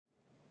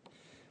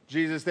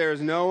Jesus, there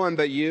is no one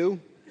but you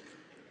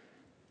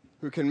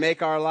who can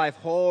make our life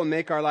whole and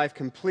make our life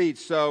complete.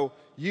 So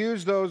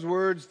use those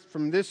words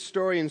from this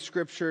story in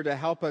Scripture to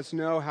help us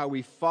know how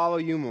we follow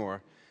you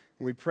more.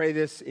 We pray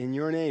this in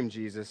your name,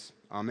 Jesus.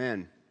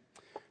 Amen.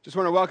 Just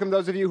want to welcome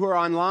those of you who are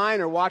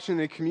online or watching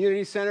the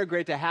community center.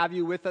 Great to have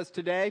you with us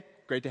today.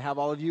 Great to have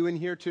all of you in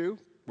here too.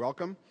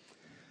 Welcome.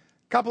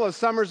 A couple of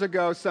summers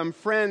ago, some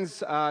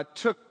friends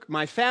took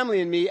my family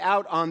and me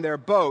out on their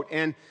boat,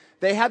 and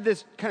they had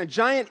this kind of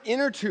giant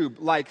inner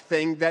tube-like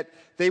thing that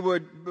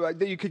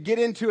you could get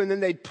into, and then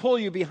they'd pull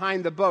you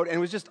behind the boat, and it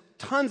was just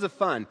tons of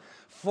fun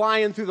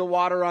flying through the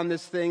water on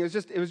this thing.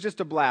 It was just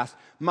a blast.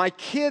 My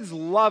kids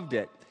loved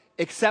it,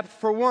 except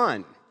for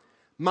one.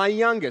 My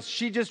youngest,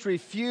 she just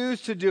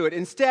refused to do it.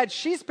 Instead,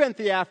 she spent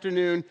the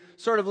afternoon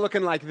sort of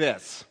looking like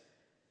this.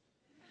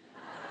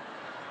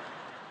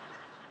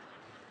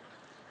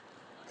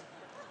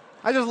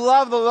 I just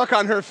love the look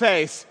on her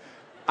face.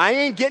 I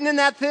ain't getting in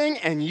that thing,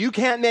 and you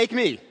can't make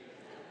me.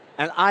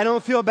 And I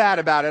don't feel bad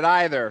about it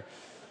either.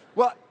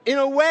 Well, in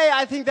a way,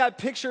 I think that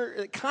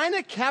picture kind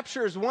of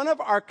captures one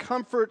of our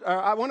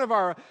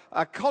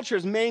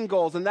culture's main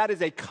goals, and that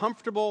is a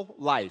comfortable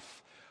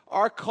life.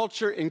 Our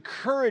culture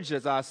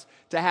encourages us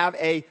to have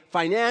a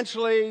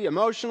financially,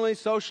 emotionally,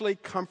 socially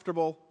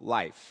comfortable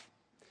life.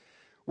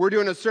 We're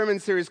doing a sermon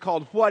series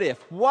called What If?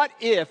 What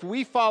if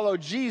we follow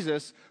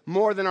Jesus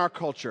more than our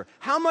culture?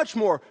 How much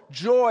more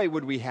joy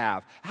would we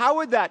have? How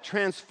would that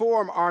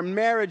transform our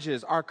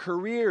marriages, our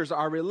careers,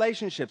 our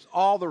relationships,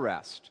 all the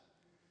rest?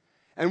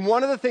 And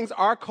one of the things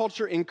our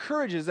culture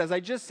encourages, as I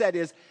just said,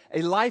 is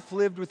a life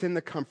lived within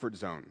the comfort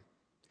zone.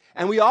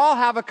 And we all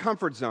have a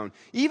comfort zone.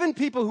 Even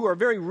people who are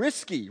very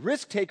risk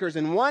takers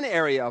in one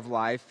area of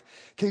life,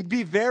 can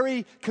be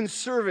very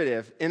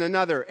conservative in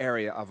another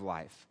area of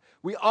life.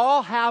 We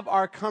all have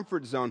our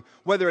comfort zone,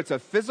 whether it's a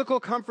physical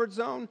comfort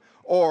zone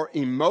or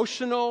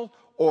emotional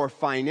or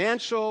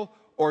financial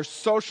or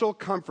social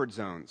comfort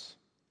zones.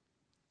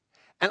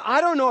 And I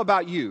don't know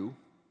about you,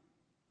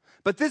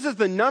 but this is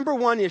the number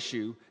one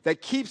issue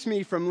that keeps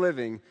me from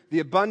living the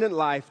abundant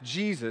life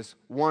Jesus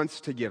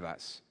wants to give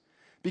us.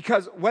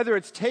 Because whether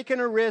it's taking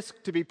a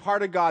risk to be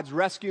part of God's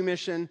rescue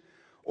mission,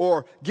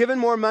 or giving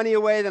more money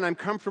away than I'm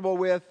comfortable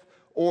with,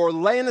 or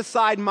laying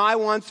aside my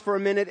wants for a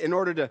minute in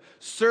order to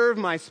serve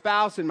my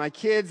spouse and my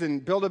kids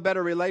and build a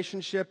better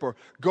relationship, or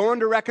going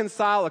to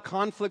reconcile a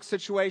conflict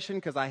situation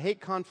because I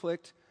hate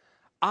conflict,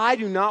 I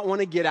do not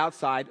want to get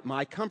outside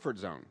my comfort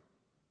zone.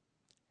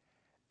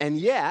 And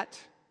yet,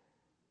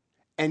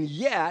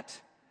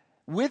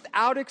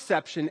 without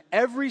exception,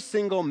 every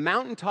single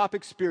mountaintop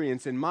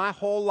experience in my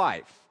whole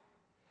life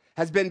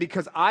has been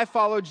because I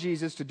followed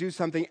Jesus to do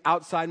something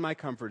outside my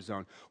comfort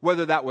zone.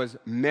 Whether that was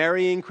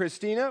marrying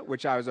Christina,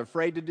 which I was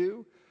afraid to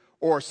do,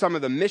 or some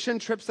of the mission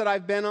trips that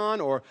I've been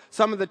on, or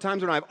some of the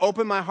times when I've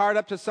opened my heart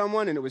up to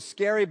someone and it was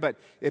scary, but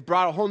it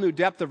brought a whole new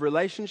depth of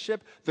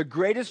relationship. The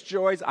greatest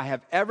joys I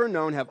have ever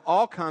known have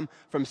all come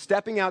from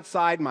stepping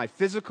outside my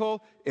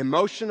physical,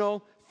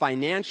 emotional,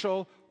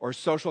 financial, or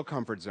social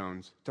comfort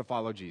zones to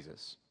follow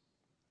Jesus.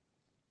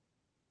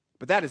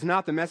 But that is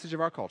not the message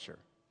of our culture.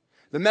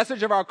 The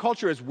message of our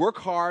culture is work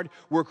hard,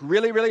 work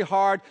really, really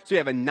hard, so you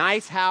have a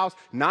nice house,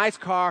 nice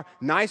car,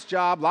 nice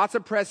job, lots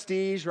of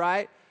prestige,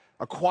 right?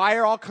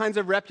 Acquire all kinds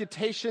of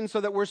reputation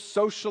so that we're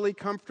socially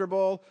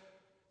comfortable.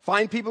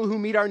 Find people who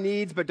meet our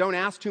needs but don't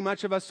ask too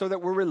much of us so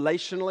that we're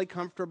relationally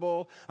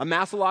comfortable.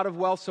 Amass a lot of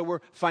wealth so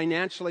we're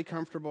financially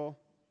comfortable.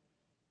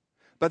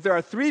 But there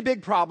are three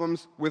big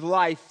problems with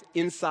life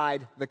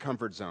inside the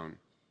comfort zone.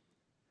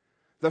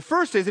 The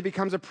first is it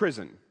becomes a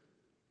prison.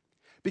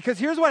 Because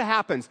here's what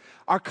happens.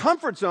 Our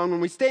comfort zone,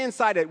 when we stay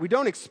inside it, we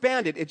don't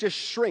expand it. It just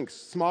shrinks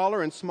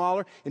smaller and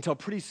smaller until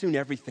pretty soon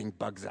everything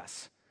bugs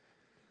us.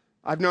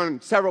 I've known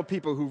several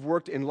people who've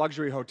worked in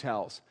luxury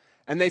hotels,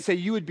 and they say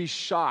you would be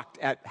shocked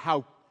at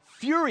how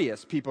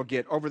furious people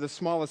get over the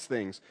smallest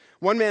things.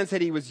 One man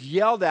said he was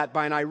yelled at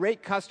by an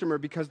irate customer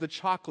because the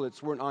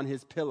chocolates weren't on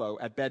his pillow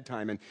at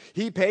bedtime, and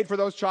he paid for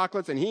those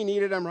chocolates, and he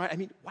needed them, right? I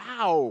mean,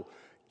 wow,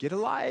 get a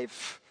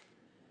life.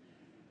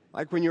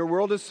 Like when your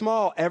world is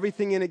small,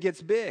 everything in it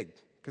gets big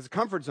because the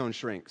comfort zone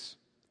shrinks.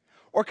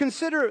 Or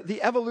consider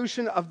the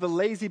evolution of the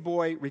lazy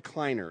boy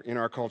recliner in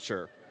our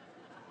culture.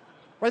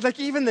 Right? Like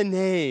even the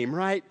name,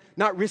 right?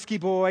 Not risky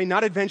boy,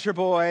 not adventure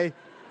boy.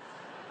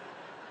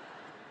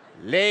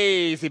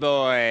 Lazy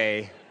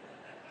boy.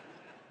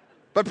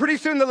 But pretty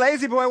soon the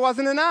lazy boy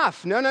wasn't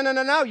enough.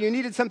 No. You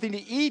needed something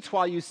to eat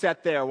while you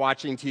sat there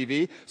watching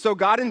TV, so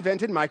God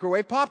invented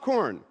microwave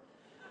popcorn.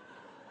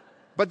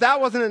 But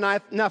that wasn't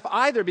enough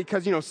either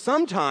because,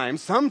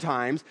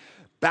 sometimes,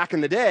 back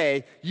in the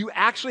day, you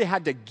actually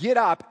had to get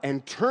up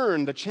and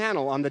turn the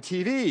channel on the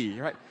TV,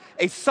 right?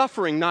 A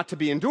suffering not to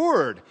be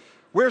endured.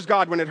 Where's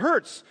God when it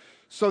hurts?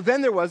 So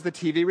then there was the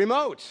TV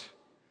remote,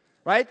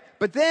 right?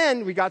 But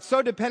then we got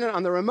so dependent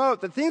on the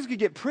remote that things could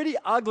get pretty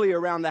ugly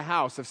around the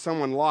house if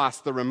someone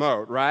lost the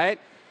remote, right?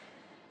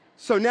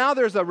 So now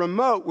there's a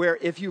remote where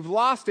if you've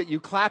lost it, you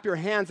clap your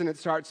hands and it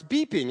starts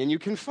beeping and you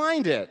can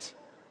find it.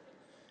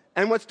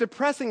 And what's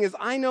depressing is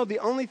I know the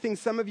only thing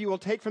some of you will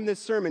take from this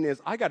sermon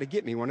is, I got to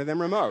get me one of them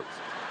remotes.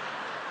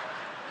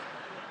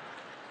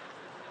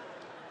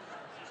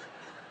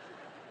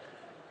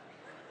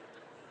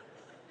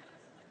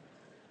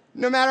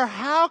 No matter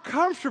how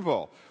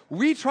comfortable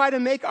we try to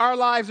make our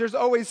lives, there's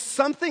always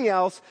something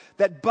else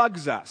that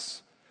bugs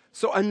us.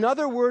 So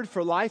another word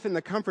for life in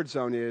the comfort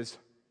zone is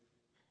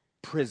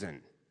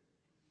prison.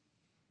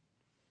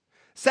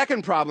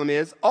 Second problem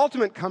is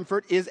ultimate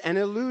comfort is an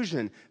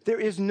illusion. There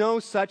is no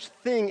such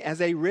thing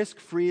as a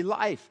risk-free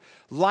life.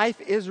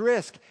 Life is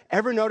risk.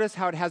 Ever notice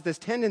how it has this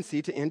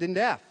tendency to end in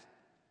death?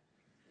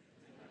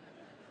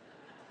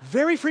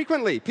 Very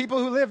frequently, people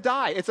who live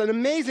die. It's an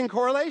amazing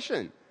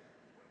correlation.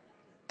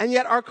 And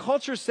yet our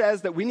culture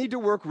says that we need to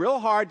work real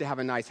hard to have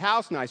a nice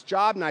house, nice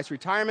job, nice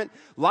retirement,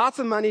 lots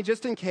of money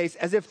just in case,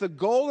 as if the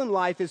goal in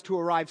life is to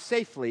arrive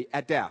safely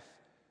at death.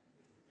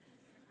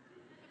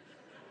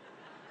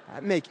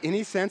 That make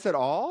any sense at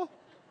all?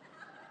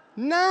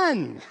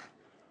 None.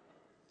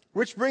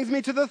 Which brings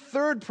me to the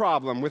third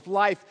problem with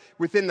life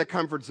within the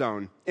comfort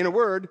zone. In a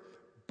word,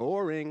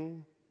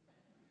 boring.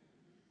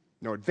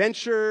 No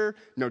adventure,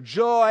 no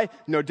joy,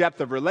 no depth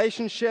of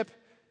relationship.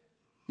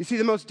 You see,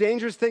 the most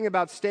dangerous thing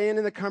about staying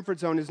in the comfort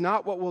zone is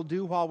not what we'll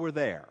do while we're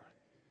there.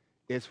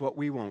 It's what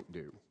we won't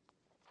do.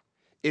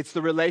 It's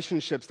the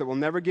relationships that will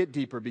never get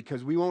deeper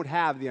because we won't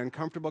have the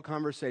uncomfortable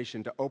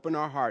conversation to open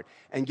our heart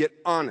and get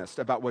honest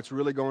about what's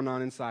really going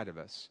on inside of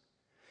us.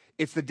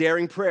 It's the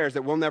daring prayers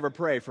that we'll never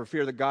pray for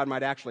fear that God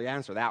might actually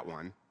answer that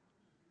one.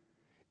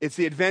 It's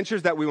the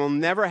adventures that we will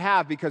never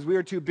have because we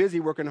are too busy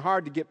working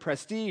hard to get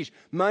prestige,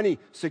 money,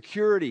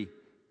 security.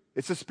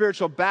 It's the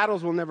spiritual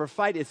battles we'll never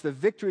fight. It's the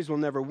victories we'll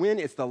never win.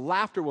 It's the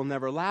laughter we'll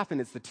never laugh.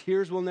 And it's the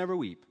tears we'll never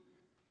weep.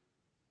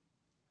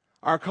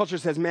 Our culture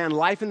says, man,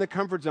 life in the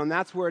comfort zone,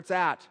 that's where it's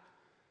at.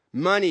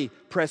 Money,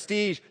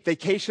 prestige,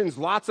 vacations,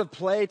 lots of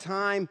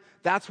playtime.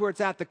 That's where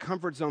it's at, the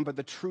comfort zone. But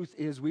the truth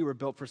is we were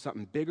built for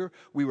something bigger.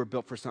 We were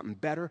built for something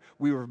better.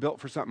 We were built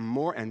for something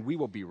more. And we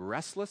will be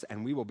restless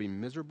and we will be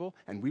miserable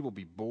and we will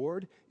be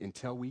bored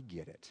until we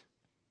get it.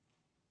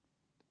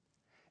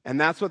 And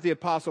that's what the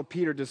Apostle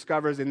Peter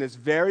discovers in this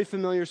very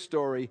familiar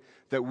story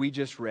that we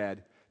just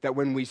read, that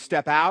when we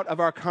step out of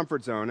our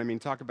comfort zone, I mean,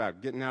 talk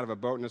about getting out of a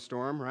boat in a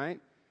storm, right?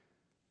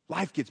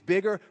 Life gets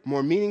bigger,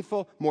 more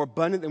meaningful, more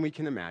abundant than we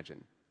can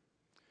imagine.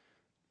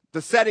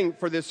 The setting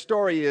for this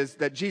story is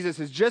that Jesus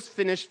has just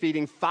finished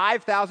feeding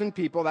 5,000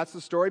 people. That's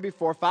the story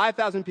before.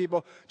 5,000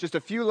 people, just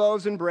a few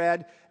loaves and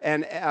bread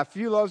and a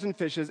few loaves and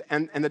fishes,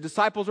 and the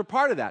disciples were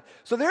part of that.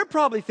 So they're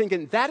probably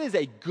thinking, that is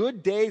a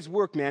good day's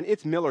work, man.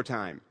 It's Miller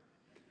time.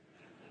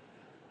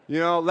 You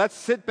know, let's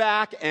sit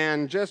back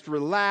and just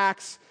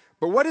relax.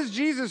 But what does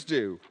Jesus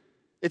do?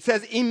 It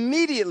says,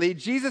 immediately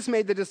Jesus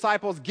made the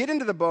disciples get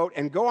into the boat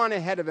and go on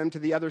ahead of him to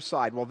the other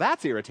side. Well,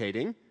 that's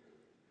irritating.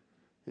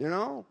 You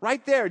know,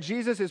 right there,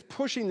 Jesus is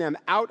pushing them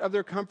out of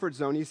their comfort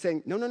zone. He's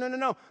saying,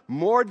 no.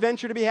 More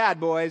adventure to be had,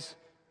 boys.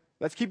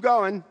 Let's keep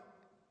going.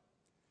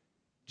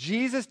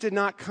 Jesus did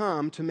not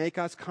come to make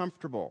us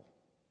comfortable.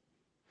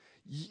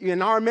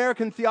 In our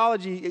American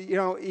theology, you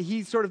know,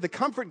 he's sort of the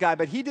comfort guy,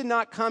 but he did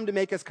not come to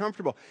make us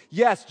comfortable.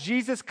 Yes,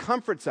 Jesus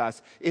comforts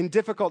us in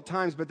difficult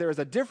times, but there is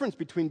a difference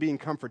between being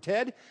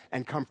comforted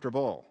and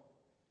comfortable.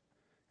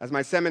 As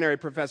my seminary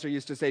professor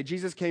used to say,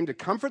 Jesus came to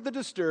comfort the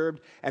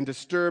disturbed and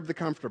disturb the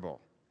comfortable.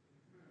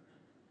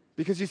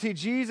 Because you see,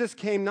 Jesus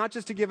came not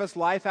just to give us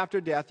life after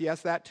death,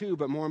 yes, that too,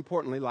 but more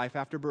importantly, life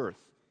after birth.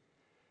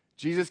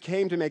 Jesus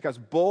came to make us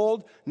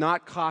bold,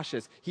 not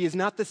cautious. He is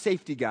not the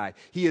safety guy.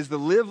 He is the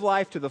live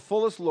life to the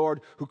fullest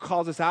Lord who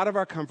calls us out of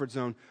our comfort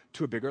zone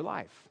to a bigger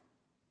life.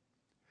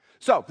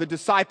 So the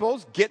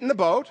disciples get in the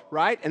boat,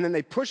 right? And then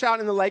they push out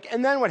in the lake.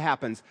 And then what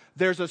happens?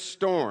 There's a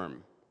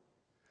storm.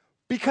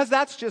 Because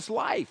that's just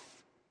life.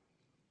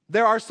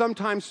 There are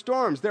sometimes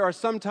storms. There are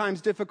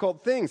sometimes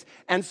difficult things.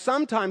 And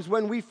sometimes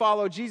when we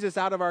follow Jesus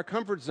out of our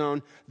comfort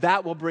zone,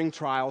 that will bring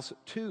trials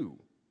too.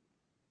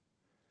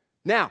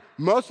 Now,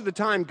 most of the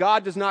time,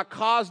 God does not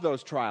cause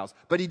those trials,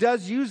 but he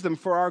does use them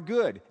for our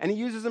good, and he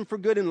uses them for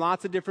good in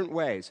lots of different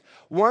ways.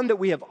 One that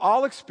we have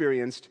all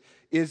experienced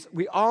is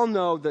we all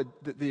know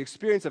the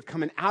experience of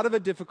coming out of a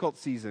difficult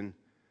season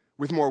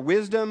with more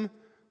wisdom,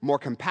 more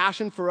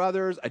compassion for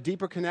others, a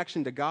deeper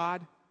connection to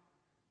God.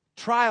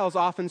 Trials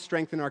often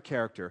strengthen our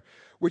character,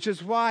 which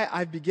is why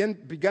I've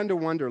begun to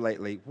wonder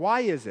lately,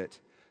 why is it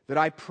that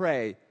I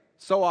pray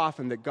so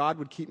often that God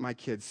would keep my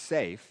kids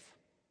safe,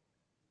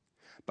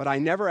 but I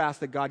never ask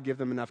that God give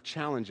them enough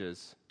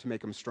challenges to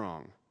make them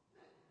strong,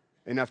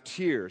 enough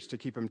tears to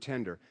keep them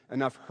tender,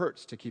 enough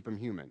hurts to keep them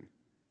human.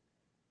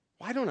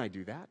 Why don't I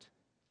do that?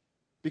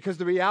 Because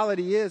the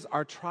reality is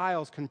our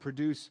trials can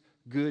produce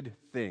good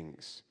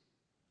things.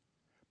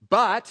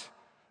 But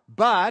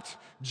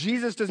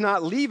Jesus does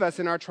not leave us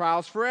in our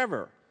trials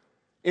forever.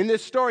 In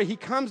this story, he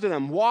comes to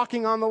them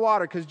walking on the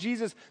water because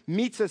Jesus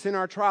meets us in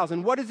our trials.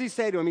 And what does he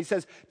say to him? He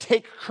says,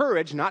 take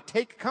courage, not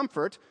take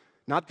comfort,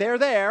 not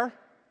there.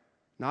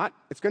 Not,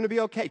 it's going to be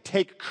okay.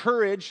 Take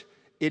courage.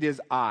 it is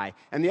I.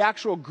 And the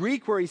actual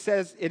Greek where he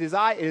says it is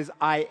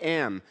I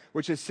am,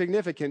 which is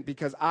significant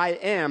because I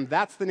am,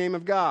 that's the name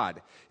of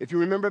God. If you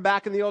remember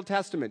back in the Old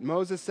Testament,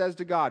 Moses says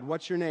to God,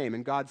 what's your name?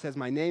 And God says,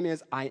 my name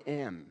is I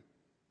am.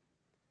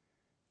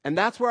 And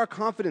that's where our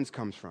confidence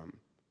comes from.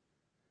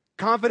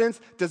 Confidence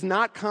does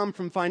not come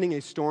from finding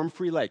a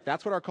storm-free lake.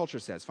 That's what our culture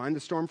says. Find the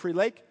storm-free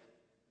lake,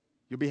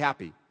 you'll be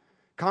happy.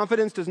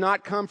 Confidence does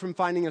not come from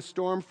finding a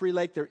storm-free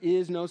lake. There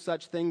is no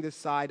such thing this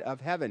side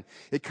of heaven.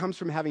 It comes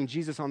from having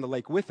Jesus on the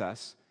lake with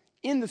us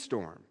in the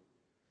storm.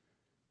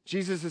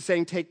 Jesus is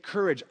saying, take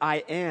courage, I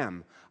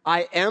am.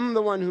 I am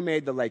the one who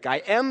made the lake. I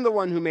am the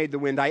one who made the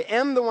wind. I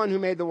am the one who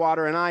made the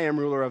water, and I am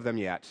ruler of them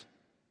yet.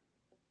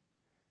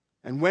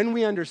 And when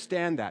we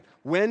understand that,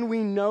 when we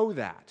know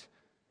that,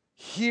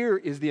 here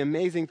is the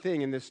amazing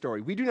thing in this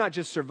story. We do not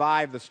just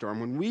survive the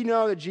storm. When we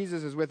know that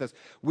Jesus is with us,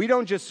 we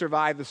don't just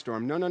survive the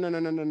storm.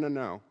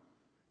 No.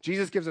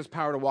 Jesus gives us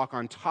power to walk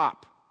on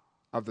top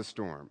of the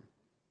storm,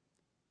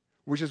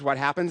 which is what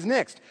happens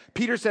next.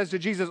 Peter says to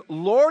Jesus,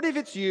 Lord, if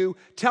it's you,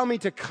 tell me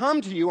to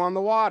come to you on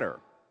the water.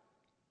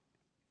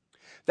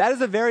 That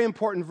is a very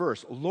important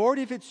verse. Lord,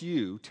 if it's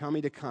you, tell me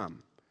to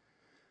come.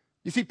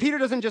 You see, Peter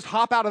doesn't just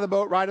hop out of the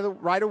boat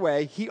right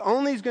away. He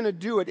only is going to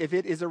do it if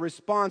it is a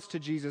response to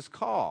Jesus'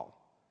 call.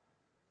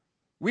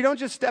 We don't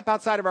just step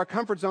outside of our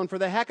comfort zone for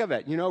the heck of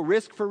it.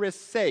 Risk for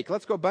risk's sake.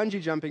 Let's go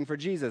bungee jumping for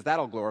Jesus.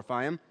 That'll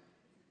glorify him.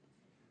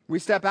 We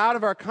step out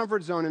of our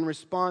comfort zone in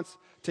response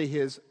to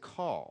his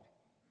call.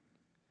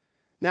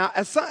 Now,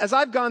 as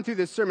I've gone through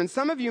this sermon,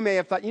 some of you may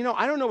have thought,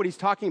 I don't know what he's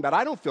talking about.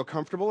 I don't feel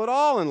comfortable at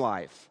all in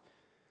life.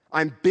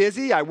 I'm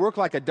busy. I work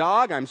like a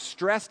dog. I'm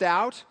stressed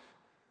out.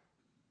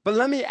 But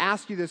let me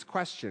ask you this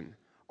question.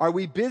 Are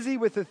we busy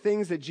with the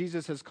things that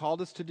Jesus has called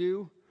us to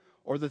do,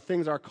 or the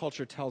things our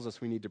culture tells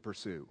us we need to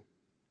pursue?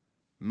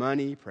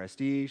 Money,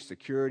 prestige,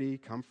 security,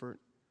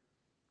 comfort.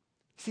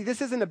 See, this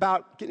isn't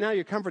about getting out of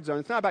your comfort zone.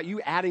 It's not about you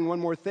adding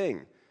one more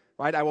thing,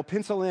 right? I will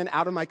pencil in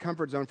out of my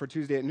comfort zone for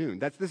Tuesday at noon.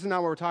 This is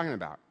not what we're talking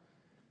about.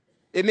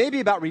 It may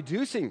be about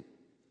reducing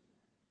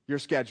your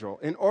schedule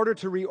in order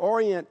to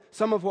reorient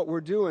some of what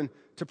we're doing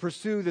to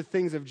pursue the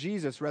things of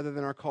Jesus rather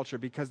than our culture,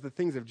 because the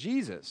things of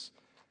Jesus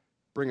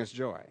bring us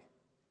joy.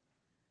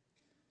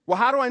 Well,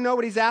 how do I know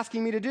what he's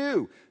asking me to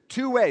do?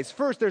 2 ways.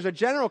 First, there's a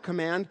general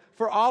command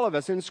for all of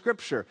us in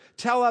Scripture.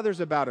 Tell others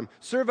about him.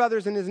 Serve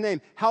others in his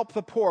name. Help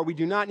the poor. We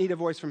do not need a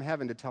voice from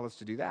heaven to tell us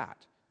to do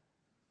that.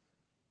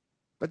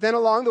 But then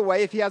along the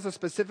way, if he has a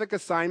specific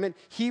assignment,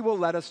 he will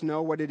let us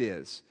know what it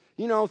is.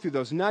 Through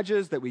those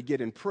nudges that we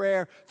get in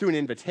prayer, through an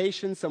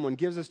invitation someone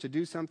gives us to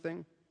do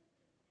something.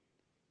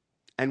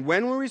 And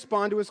when we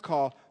respond to his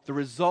call, the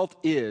result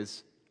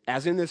is,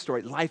 as in this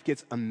story, life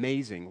gets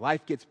amazing.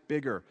 Life gets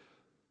bigger.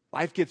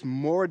 Life gets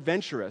more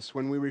adventurous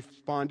when we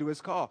respond to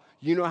his call.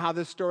 You know how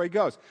this story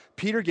goes.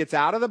 Peter gets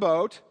out of the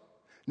boat.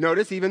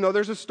 Notice, even though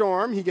there's a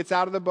storm, he gets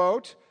out of the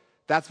boat.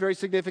 That's very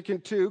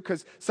significant too,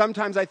 because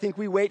sometimes I think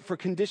we wait for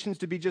conditions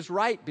to be just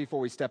right before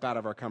we step out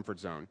of our comfort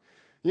zone.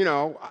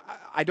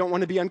 I don't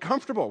want to be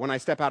uncomfortable when I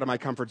step out of my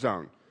comfort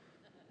zone.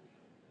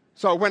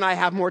 So when I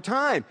have more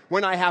time,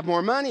 when I have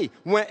more money,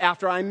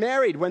 after I'm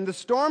married, when the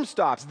storm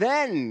stops,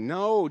 then,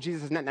 no,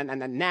 Jesus says,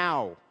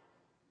 now.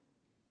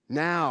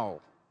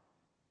 Now.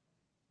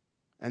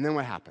 And then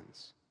what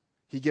happens?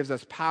 He gives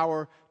us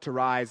power to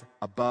rise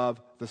above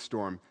the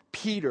storm.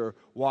 Peter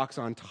walks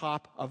on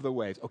top of the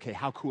waves. Okay,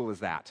 how cool is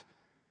that?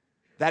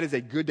 That is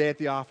a good day at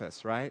the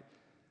office, right?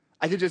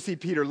 I could just see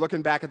Peter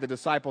looking back at the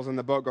disciples in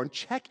the boat going,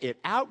 check it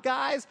out,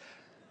 guys.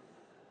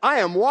 I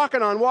am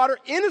walking on water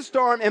in a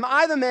storm. Am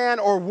I the man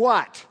or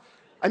what?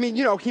 I mean,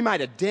 he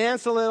might have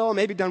danced a little,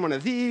 maybe done one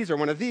of these or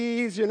one of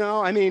these,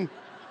 I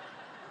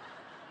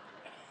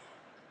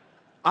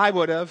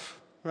would have,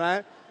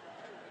 right?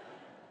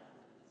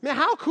 Man,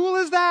 how cool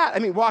is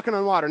that? Walking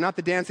on water, not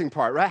the dancing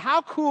part, right?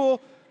 How cool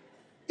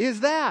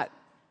is that?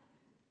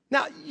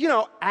 Now,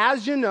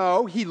 as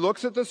he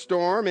looks at the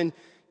storm and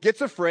gets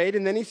afraid,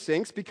 and then he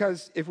sinks,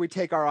 because if we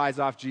take our eyes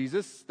off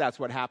Jesus, that's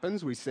what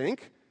happens, we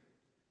sink.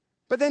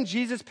 But then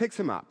Jesus picks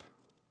him up.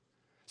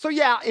 So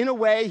yeah, in a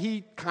way,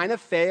 he kind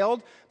of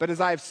failed, but as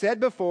I've said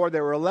before,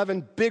 there were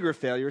 11 bigger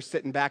failures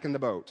sitting back in the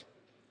boat.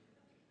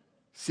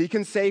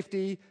 Seeking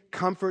safety,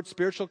 comfort,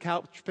 spiritual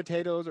couch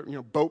potatoes, or,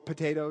 boat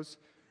potatoes.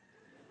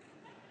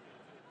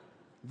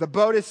 The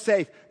boat is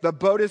safe. The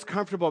boat is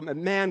comfortable. But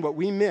man, what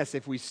we miss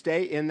if we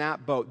stay in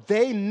that boat.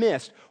 They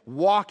missed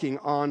walking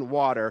on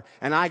water,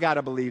 and I got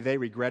to believe they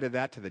regretted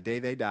that to the day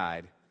they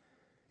died.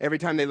 Every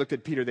time they looked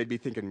at Peter, they'd be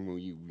thinking, well,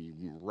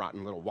 you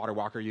rotten little water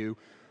walker, you.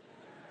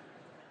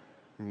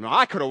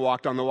 I could have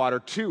walked on the water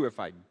too if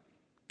I'd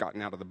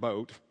gotten out of the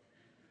boat.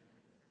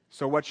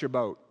 So what's your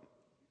boat?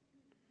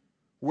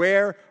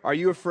 Where are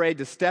you afraid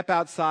to step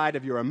outside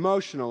of your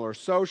emotional or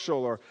social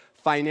or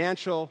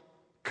financial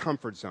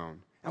comfort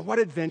zone? And what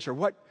adventure,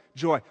 what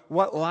joy,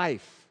 what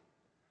life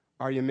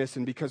are you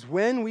missing? Because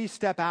when we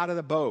step out of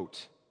the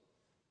boat,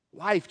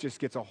 life just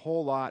gets a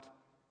whole lot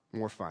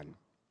more fun.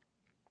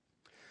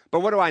 But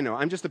what do I know?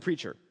 I'm just a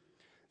preacher.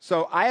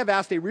 So I have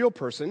asked a real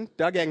person,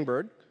 Doug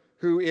Engberg,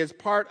 who is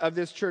part of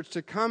this church,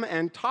 to come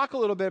and talk a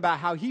little bit about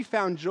how he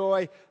found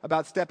joy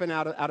about stepping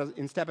out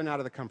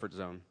of the comfort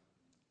zone.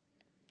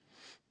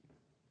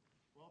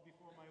 Well,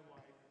 before my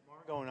wife,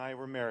 Margot, and I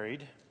were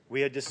married,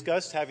 we had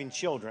discussed having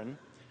children,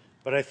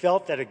 but I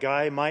felt that a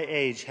guy my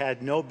age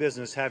had no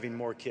business having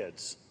more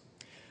kids.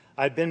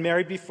 I'd been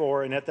married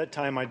before, and at that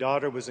time my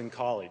daughter was in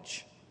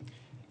college.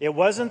 It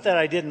wasn't that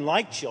I didn't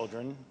like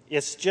children,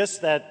 it's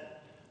just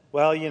that,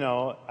 well,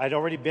 I'd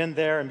already been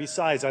there, and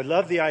besides, I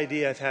love the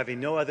idea of having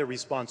no other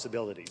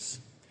responsibilities.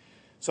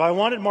 So I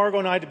wanted Margot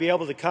and I to be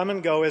able to come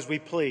and go as we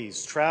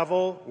pleased,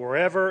 travel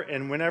wherever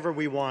and whenever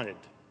we wanted.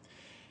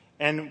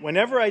 And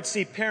whenever I'd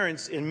see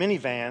parents in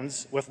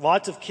minivans with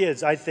lots of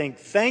kids, I'd think,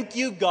 thank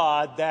you,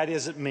 God, that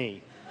isn't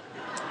me.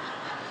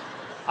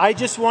 I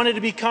just wanted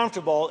to be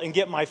comfortable and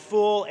get my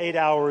full 8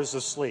 hours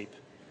of sleep.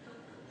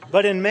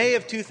 But in May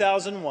of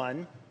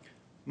 2001,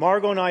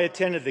 Margot and I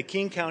attended the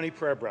King County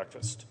Prayer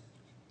Breakfast.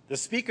 The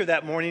speaker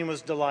that morning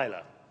was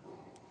Delilah.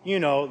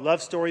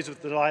 Love Stories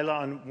with Delilah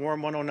on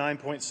Warm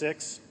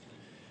 109.6.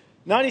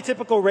 Not a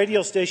typical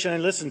radio station I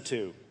listened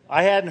to.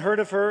 I hadn't heard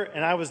of her,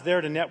 and I was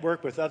there to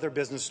network with other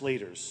business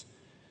leaders.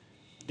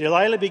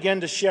 Delilah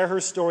began to share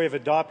her story of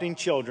adopting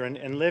children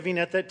and living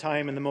at that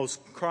time in the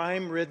most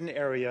crime-ridden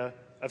area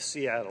of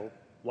Seattle,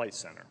 White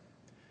Center.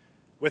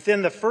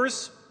 Within the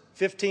first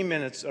 15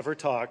 minutes of her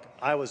talk,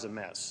 I was a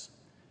mess.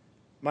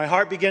 My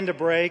heart began to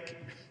break,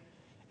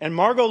 and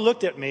Margot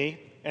looked at me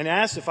and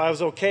asked if I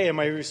was okay, and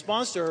my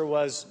response to her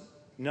was,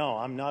 no,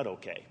 I'm not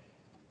okay.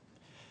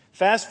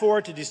 Fast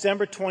forward to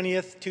December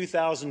 20th,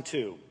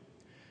 2002.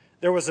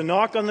 There was a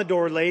knock on the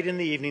door late in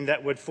the evening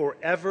that would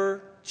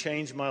forever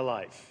change my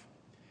life.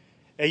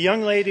 A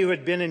young lady who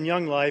had been in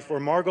Young Life, where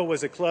Margot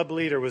was a club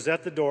leader, was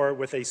at the door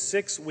with a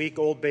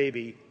 6-week-old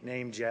baby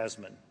named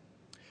Jasmine.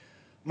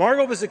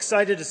 Margot was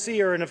excited to see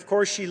her, and of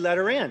course she let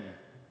her in.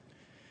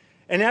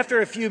 And after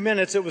a few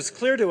minutes, it was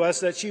clear to us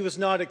that she was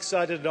not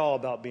excited at all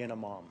about being a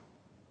mom.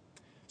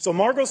 So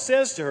Margot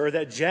says to her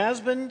that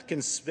Jasmine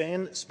can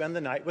spend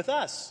the night with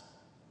us.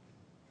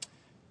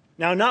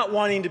 Now, not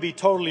wanting to be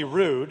totally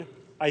rude,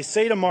 I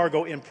say to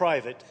Margot in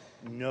private,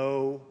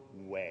 no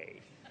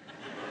way.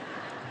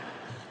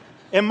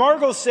 And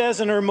Margot says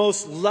in her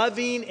most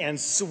loving and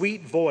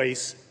sweet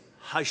voice,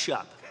 hush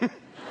up.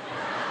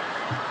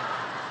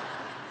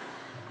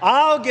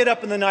 I'll get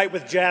up in the night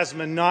with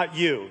Jasmine, not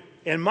you.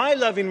 And my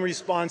loving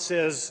response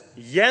is,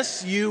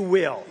 yes, you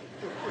will.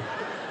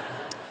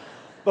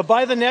 But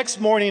by the next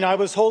morning, I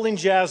was holding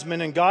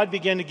Jasmine, and God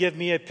began to give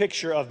me a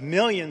picture of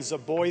millions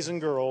of boys and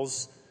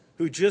girls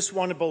who just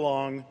want to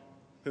belong,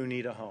 who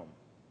need a home.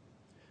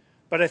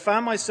 But I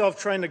found myself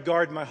trying to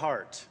guard my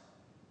heart.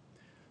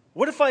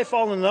 What if I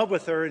fall in love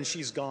with her and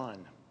she's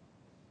gone?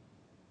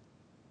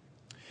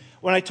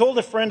 When I told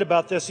a friend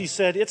about this, he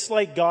said, it's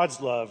like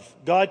God's love.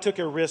 God took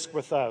a risk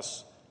with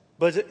us,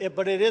 but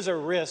it is a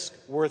risk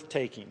worth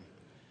taking.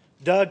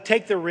 Doug,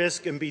 take the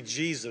risk and be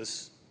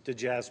Jesus to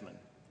Jasmine.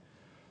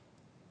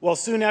 Well,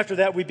 soon after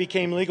that, we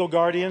became legal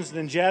guardians, and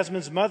then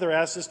Jasmine's mother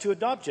asked us to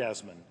adopt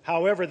Jasmine.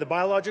 However, the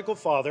biological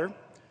father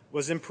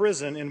was in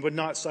prison and would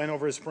not sign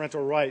over his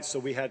parental rights, so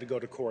we had to go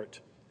to court.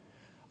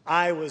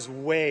 I was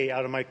way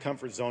out of my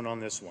comfort zone on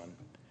this one.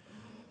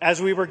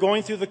 As we were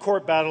going through the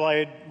court battle,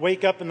 I'd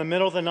wake up in the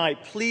middle of the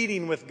night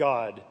pleading with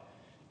God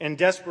in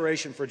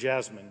desperation for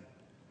Jasmine.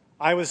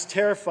 I was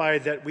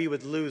terrified that we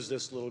would lose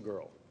this little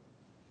girl.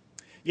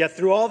 Yet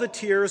through all the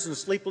tears and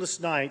sleepless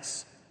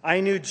nights, I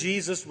knew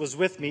Jesus was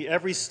with me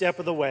every step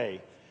of the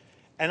way.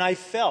 And I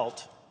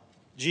felt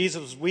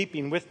Jesus was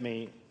weeping with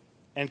me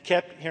and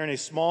kept hearing a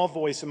small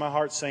voice in my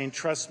heart saying,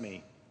 trust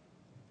me,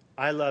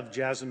 I love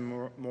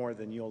Jasmine more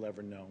than you'll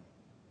ever know.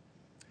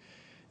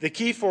 The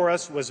key for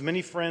us was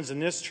many friends in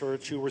this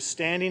church who were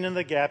standing in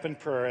the gap in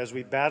prayer as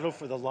we battled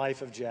for the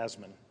life of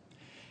Jasmine.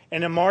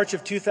 And in March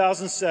of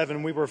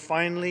 2007, we were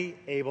finally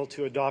able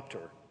to adopt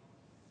her.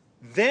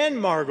 Then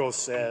Margot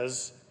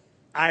says,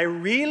 I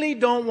really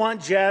don't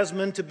want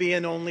Jasmine to be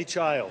an only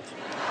child.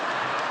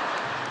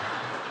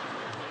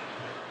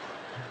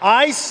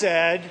 I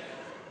said,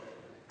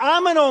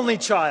 I'm an only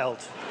child.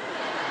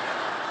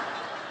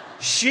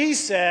 She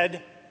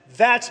said,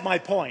 that's my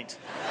point.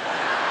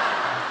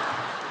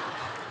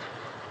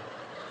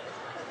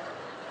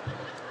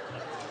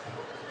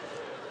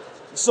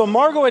 So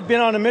Margot had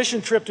been on a mission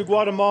trip to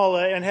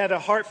Guatemala and had a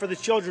heart for the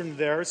children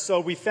there,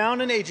 so we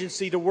found an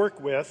agency to work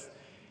with,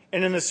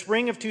 and in the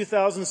spring of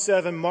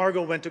 2007,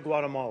 Margot went to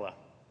Guatemala.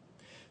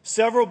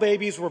 Several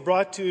babies were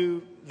brought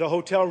to the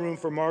hotel room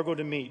for Margot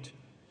to meet.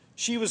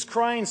 She was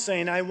crying,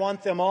 saying, I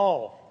want them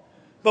all,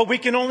 but we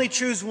can only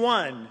choose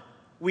one.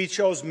 We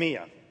chose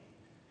Mia.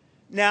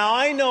 Now,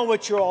 I know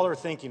what you all are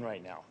thinking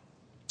right now.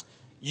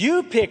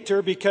 You picked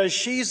her because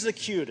she's the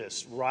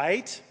cutest,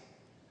 right?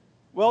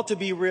 Well, to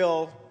be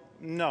real,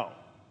 no.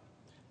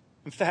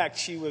 In fact,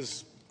 she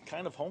was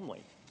kind of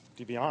homely,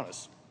 to be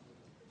honest.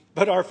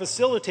 But our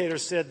facilitator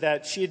said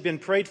that she had been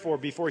prayed for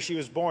before she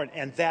was born,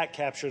 and that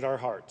captured our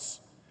hearts.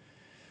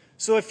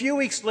 So a few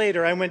weeks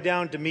later, I went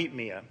down to meet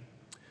Mia.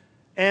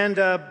 And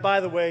by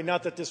the way,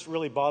 not that this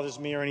really bothers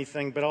me or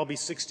anything, but I'll be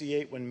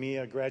 68 when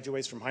Mia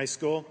graduates from high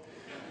school.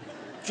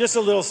 Just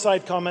a little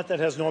side comment that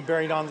has no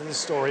bearing on this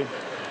story.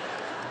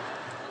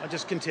 I'll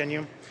just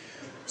continue.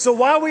 So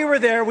while we were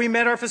there, we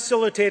met our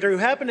facilitator, who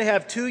happened to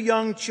have 2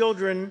 young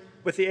children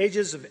with the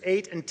ages of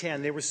 8 and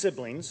 10. They were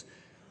siblings.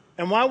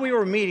 And while we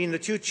were meeting, the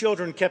 2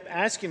 children kept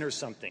asking her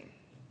something.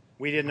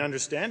 We didn't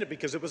understand it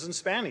because it was in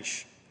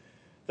Spanish.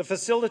 The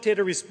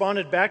facilitator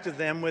responded back to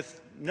them with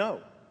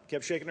no,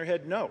 kept shaking her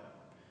head no.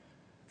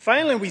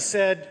 Finally, we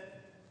said,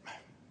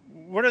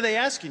 "What are they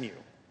asking you?"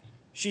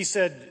 She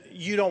said,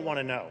 "You don't want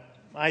to know."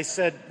 I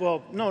said,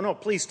 "Well, no,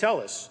 please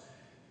tell us."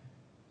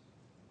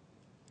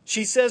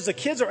 She says, "The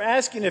kids are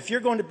asking if you're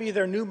going to be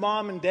their new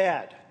mom and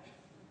dad."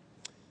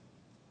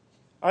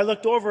 I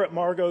looked over at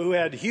Margot, who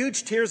had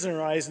huge tears in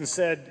her eyes, and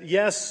said,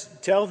 "Yes,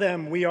 tell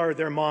them we are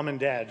their mom and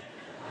dad."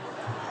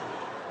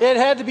 It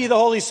had to be the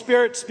Holy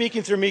Spirit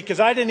speaking through me because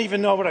I didn't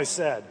even know what I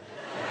said.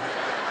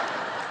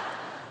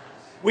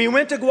 We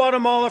went to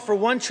Guatemala for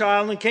 1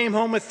 child and came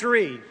home with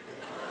 3.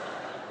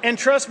 And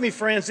trust me,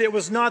 friends, it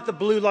was not the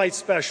blue light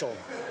special.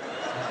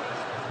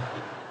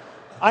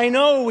 I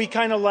know we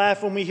kind of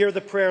laugh when we hear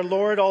the prayer,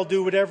 "Lord, I'll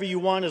do whatever you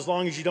want as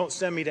long as you don't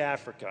send me to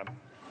Africa."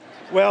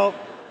 Well,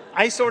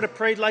 I sort of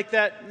prayed like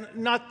that,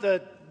 not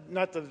the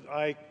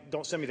I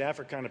don't send me to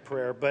Africa kind of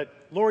prayer, but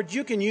Lord,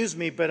 you can use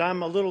me, but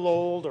I'm a little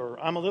old, or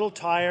I'm a little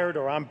tired,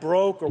 or I'm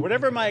broke, or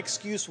whatever my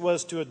excuse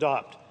was to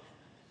adopt.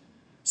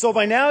 So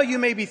by now you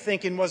may be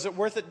thinking, was it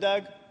worth it,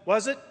 Doug?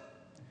 Was it?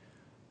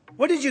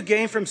 What did you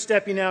gain from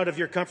stepping out of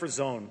your comfort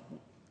zone?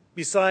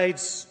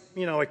 Besides,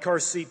 a car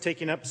seat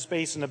taking up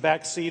space in the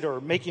back seat,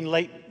 or making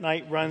late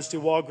night runs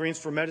to Walgreens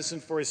for medicine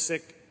for a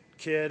sick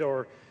kid,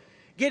 or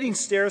getting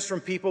stares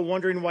from people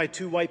wondering why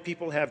 2 white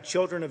people have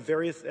children of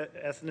various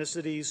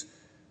ethnicities,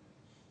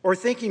 or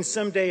thinking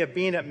someday of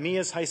being at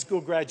Mia's high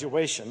school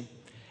graduation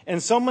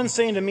and someone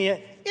saying to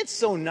Mia, "It's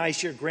so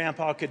nice your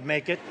grandpa could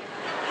make it."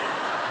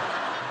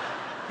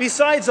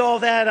 Besides all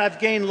that, I've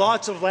gained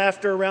lots of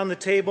laughter around the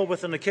table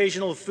with an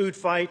occasional food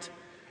fight,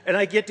 and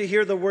I get to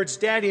hear the words,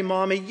 "Daddy,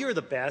 Mommy, you're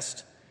the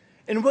best."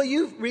 And will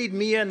you read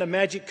Mia and the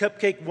Magic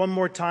Cupcake one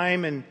more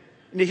time? And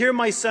to hear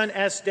my son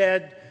ask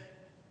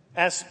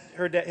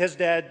his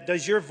dad,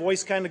 "Does your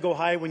voice kind of go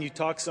high when you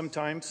talk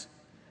sometimes?"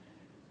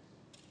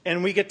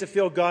 And we get to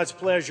feel God's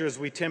pleasure as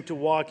we attempt to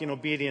walk in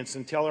obedience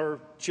and tell our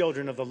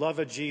children of the love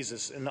of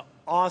Jesus and the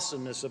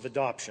awesomeness of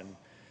adoption,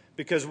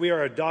 because we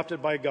are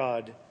adopted by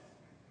God.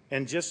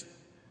 And just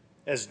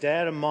as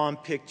Dad and Mom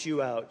picked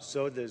you out,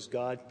 so does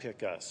God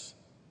pick us.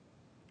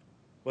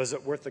 Was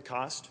it worth the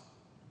cost?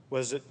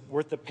 Was it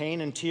worth the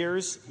pain and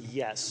tears?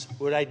 Yes.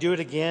 Would I do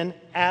it again?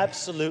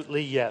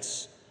 Absolutely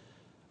yes.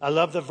 I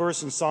love the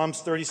verse in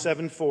Psalms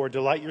 37:4,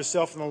 "Delight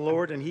yourself in the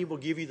Lord, and he will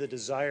give you the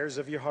desires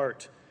of your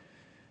heart."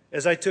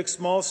 As I took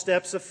small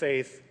steps of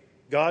faith,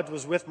 God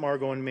was with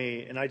Margot and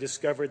me, and I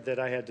discovered that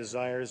I had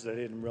desires that I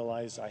didn't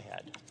realize I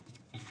had.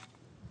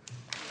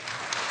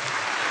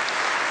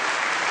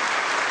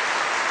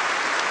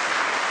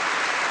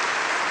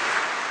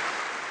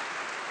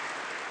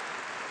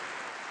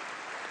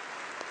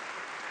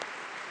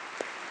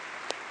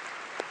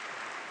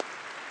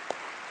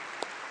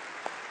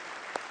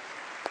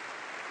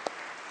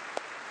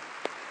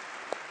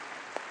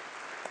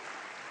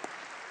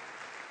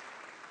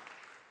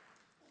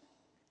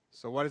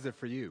 So what is it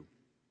for you?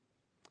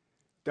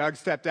 Doug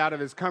stepped out of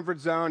his comfort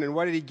zone, and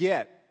what did he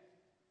get?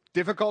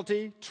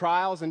 Difficulty,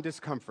 trials, and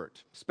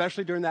discomfort.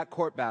 Especially during that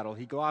court battle.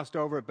 He glossed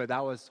over it, but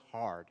that was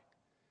hard.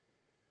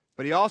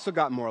 But he also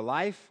got more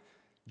life,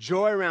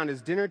 joy around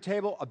his dinner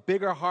table, a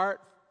bigger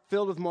heart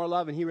filled with more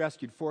love, and he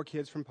rescued 4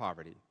 kids from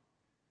poverty.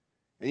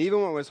 And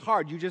even when it was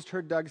hard, you just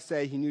heard Doug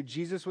say he knew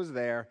Jesus was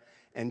there,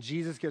 and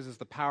Jesus gives us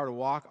the power to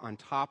walk on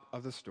top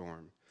of the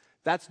storm.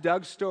 That's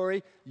Doug's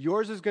story.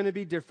 Yours is going to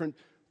be different.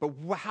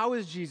 But how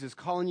is Jesus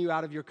calling you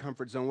out of your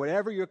comfort zone,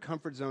 whatever your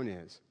comfort zone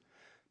is?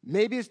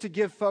 Maybe it's to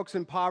give folks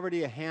in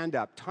poverty a hand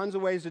up. Tons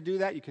of ways to do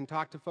that. You can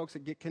talk to folks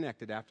that Get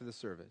Connected after the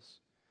service.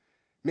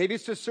 Maybe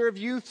it's to serve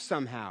youth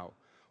somehow,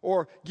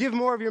 or give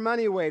more of your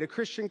money away to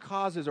Christian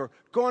causes, or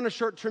go on a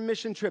short-term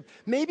mission trip.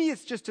 Maybe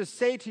it's just to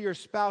say to your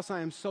spouse, "I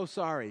am so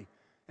sorry,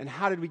 and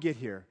how did we get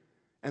here?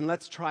 And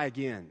let's try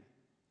again."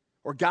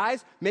 Or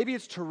guys, maybe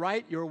it's to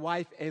write your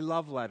wife a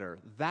love letter.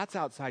 That's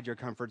outside your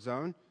comfort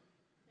zone.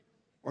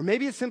 Or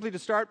maybe it's simply to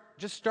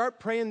start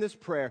praying this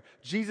prayer.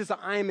 "Jesus,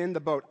 I am in the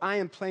boat. I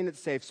am playing it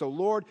safe. So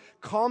Lord,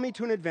 call me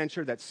to an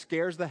adventure that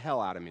scares the hell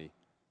out of me."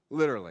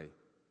 Literally.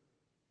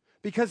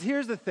 Because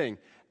here's the thing.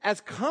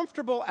 As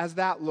comfortable as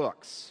that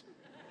looks,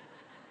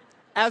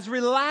 as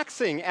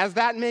relaxing as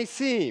that may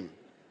seem,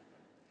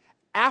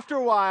 after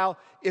a while,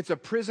 it's a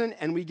prison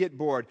and we get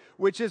bored,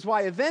 which is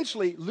why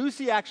eventually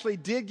Lucy actually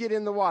did get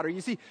in the water.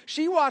 You see,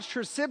 she watched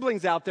her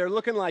siblings out there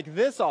looking like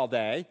this all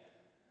day.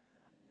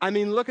 I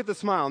mean, look at the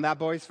smile on that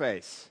boy's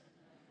face,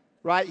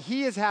 right?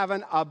 He is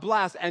having a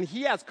blast, and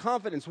he has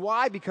confidence.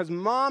 Why? Because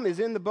Mom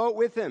is in the boat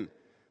with him.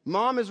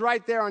 Mom is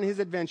right there on his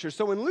adventure.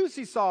 So when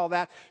Lucy saw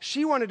that,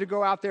 she wanted to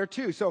go out there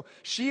too. So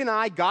she and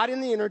I got in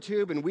the inner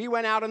tube and we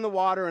went out in the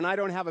water, and I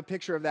don't have a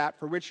picture of that,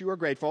 for which you are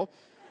grateful.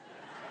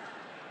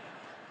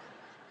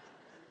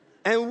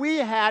 And we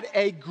had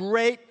a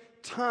great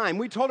time.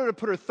 We told her to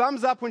put her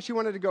thumbs up when she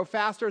wanted to go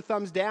faster,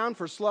 thumbs down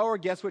for slower.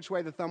 Guess which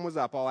way the thumb was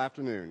up all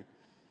afternoon?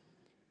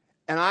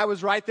 And I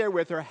was right there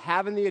with her,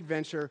 having the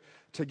adventure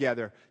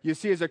together. You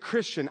see, as a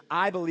Christian,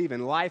 I believe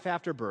in life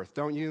after birth,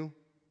 don't you?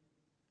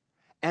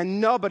 And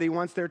nobody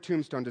wants their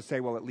tombstone to say,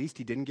 well, at least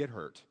he didn't get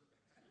hurt.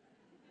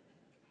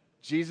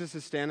 Jesus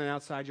is standing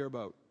outside your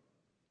boat,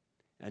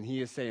 and he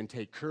is saying,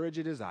 take courage,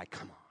 it is I.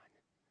 Come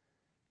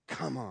on.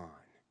 Come on.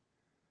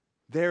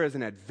 There is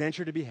an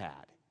adventure to be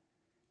had,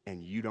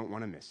 and you don't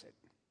want to miss it.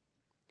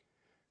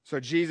 So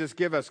Jesus,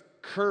 give us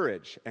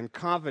courage and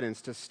confidence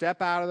to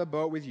step out of the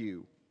boat with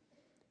you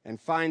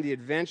and find the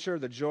adventure,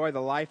 the joy, the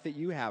life that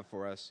you have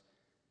for us.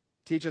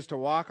 Teach us to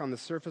walk on the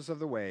surface of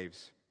the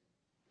waves,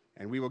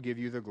 and we will give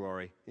you the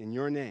glory. In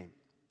your name,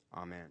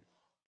 amen.